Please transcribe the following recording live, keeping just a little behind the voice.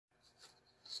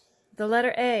the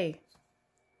letter A.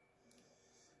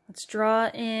 Let's draw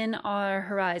in our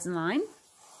horizon line.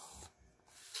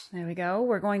 There we go.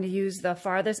 We're going to use the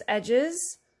farthest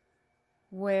edges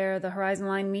where the horizon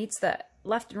line meets the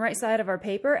left and right side of our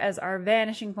paper as our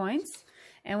vanishing points.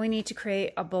 And we need to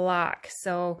create a block.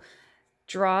 So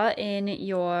draw in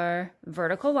your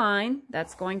vertical line.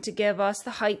 That's going to give us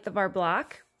the height of our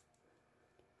block.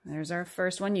 There's our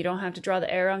first one. You don't have to draw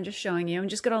the arrow. I'm just showing you. I'm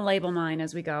just going to label mine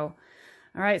as we go.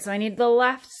 All right, so I need the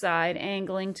left side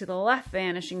angling to the left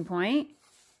vanishing point.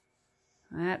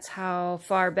 That's how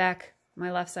far back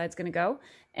my left side's going to go.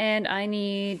 And I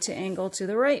need to angle to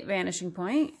the right vanishing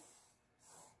point.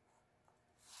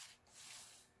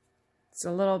 It's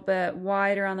a little bit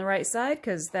wider on the right side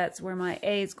because that's where my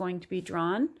A is going to be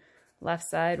drawn. Left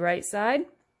side, right side.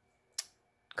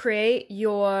 Create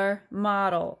your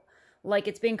model like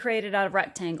it's being created out of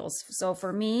rectangles. So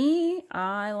for me,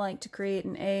 I like to create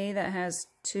an A that has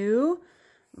two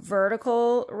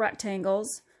vertical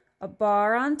rectangles, a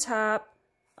bar on top,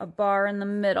 a bar in the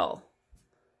middle.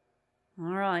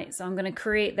 All right, so I'm going to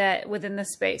create that within the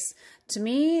space. To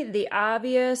me, the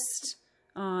obvious,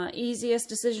 easiest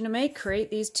decision to make,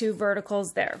 create these two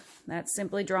verticals there. That's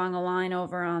simply drawing a line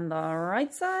over on the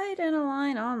right side and a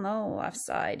line on the left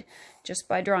side. Just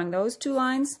by drawing those two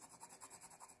lines,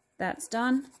 that's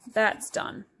done, that's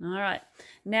done. All right,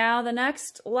 now the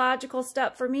next logical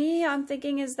step for me, I'm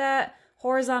thinking, is that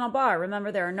horizontal bar.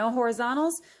 Remember, there are no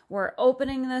horizontals. We're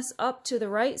opening this up to the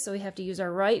right, so we have to use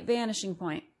our right vanishing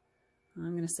point.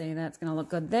 I'm going to say that's going to look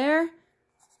good there.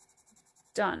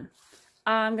 Done.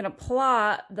 I'm going to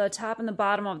plot the top and the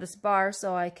bottom of this bar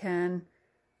so I can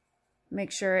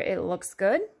make sure it looks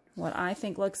good, what I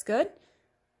think looks good.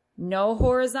 No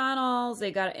horizontals.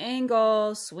 They got an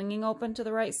angle, swinging open to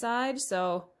the right side.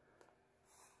 So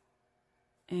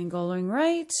angling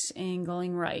right,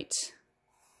 angling right.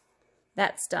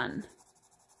 That's done.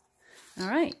 All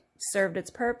right, served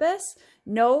its purpose.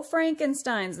 No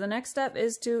Frankensteins. The next step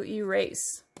is to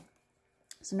erase.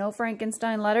 So no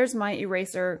Frankenstein letters. My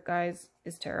eraser, guys,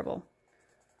 is terrible.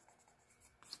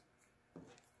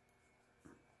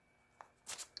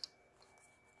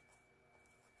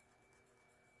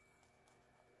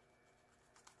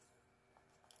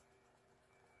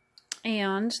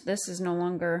 And this is no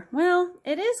longer, well,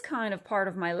 it is kind of part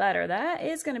of my letter. That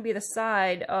is going to be the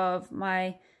side of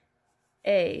my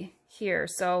A here.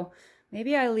 So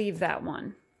maybe I leave that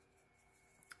one.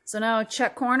 So now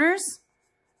check corners.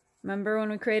 Remember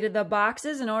when we created the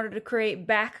boxes? In order to create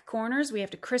back corners, we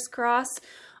have to crisscross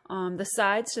the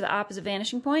sides to the opposite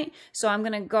vanishing point. So I'm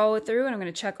going to go through and I'm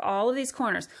going to check all of these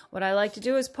corners. What I like to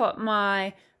do is put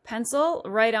my pencil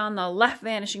right on the left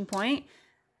vanishing point,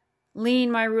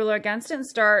 lean my ruler against it, and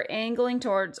start angling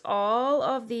towards all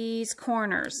of these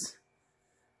corners.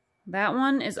 That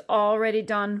one is already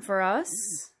done for us.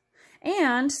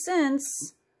 And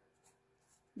since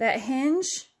that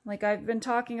hinge, like I've been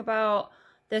talking about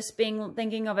this being,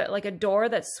 thinking of it like a door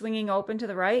that's swinging open to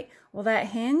the right, well, that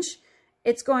hinge,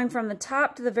 it's going from the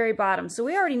top to the very bottom. So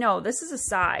we already know this is a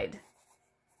side.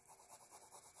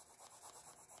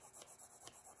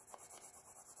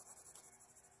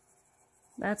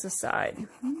 That's a side.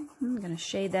 I'm going to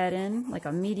shade that in like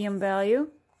a medium value.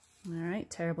 All right,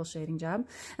 terrible shading job.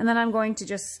 And then I'm going to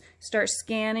just start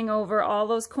scanning over all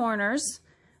those corners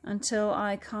until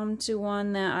I come to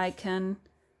one that I can,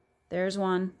 there's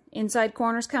one. Inside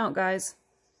corners count, guys.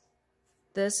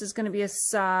 This is going to be a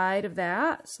side of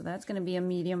that, so that's going to be a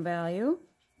medium value.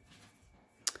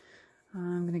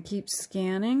 I'm going to keep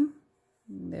scanning.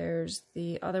 There's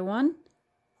the other one.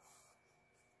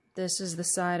 This is the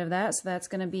side of that, so that's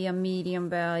going to be a medium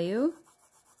value.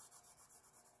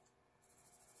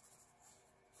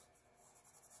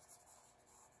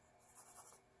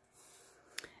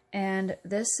 And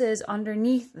this is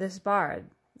underneath this bar.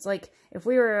 It's like if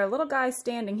we were a little guy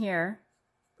standing here,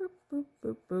 boop, boop,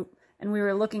 boop, boop, and we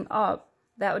were looking up,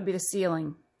 that would be the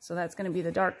ceiling. So that's going to be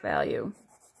the dark value.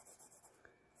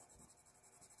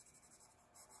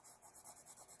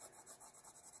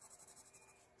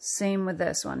 Same with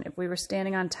this one. If we were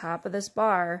standing on top of this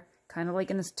bar, kind of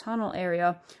like in this tunnel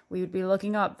area, we would be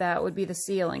looking up. That would be the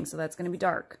ceiling. So that's going to be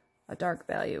dark, a dark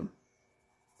value.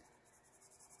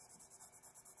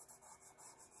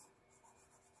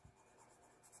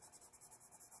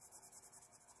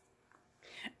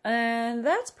 And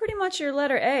that's pretty much your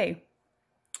letter A.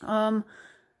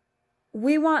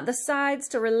 We want the sides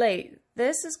to relate.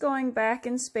 This is going back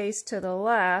in space to the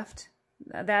left,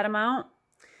 that amount.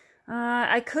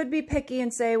 I could be picky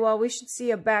and say, well, we should see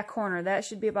a back corner. That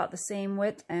should be about the same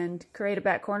width and create a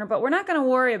back corner, but we're not going to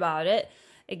worry about it.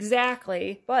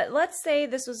 exactly, but let's say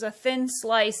this was a thin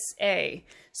slice A.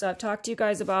 So I've talked to you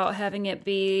guys about having it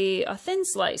be a thin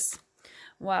slice.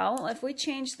 Well, if we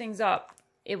change things up,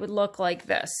 it would look like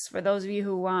this. For those of you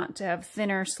who want to have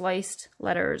thinner sliced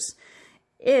letters,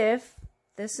 if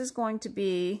this is going to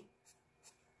be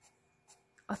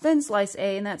a thin slice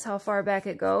A and that's how far back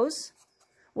it goes,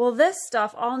 well, this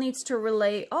stuff all needs to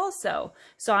relate also.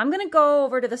 So I'm going to go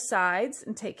over to the sides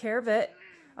and take care of it.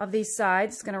 Of these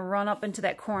sides, it's going to run up into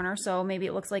that corner, so maybe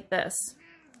it looks like this.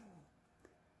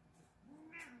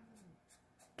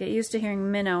 Get used to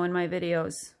hearing Minnow in my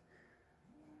videos.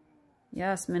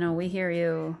 Yes, Minnow, we hear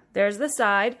you. There's the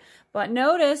side, but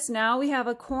notice now we have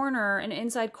a corner, an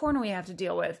inside corner we have to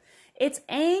deal with. It's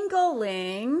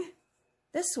angling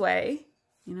this way.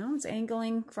 You know, it's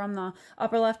angling from the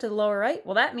upper left to the lower right.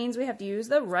 Well, that means we have to use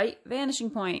the right vanishing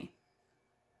point.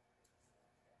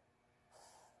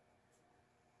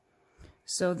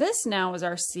 So this now is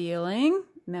our ceiling,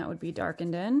 and that would be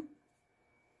darkened in.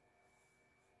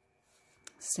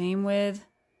 Same with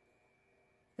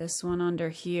this one under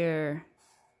here.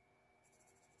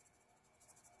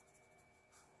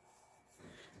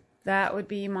 That would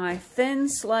be my thin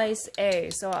slice A.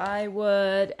 So I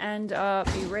would end up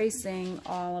erasing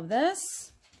all of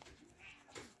this.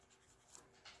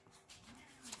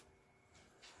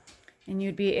 And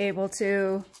you'd be able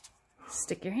to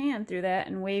stick your hand through that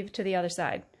and wave to the other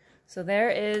side. So there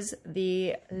is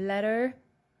the letter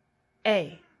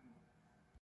A.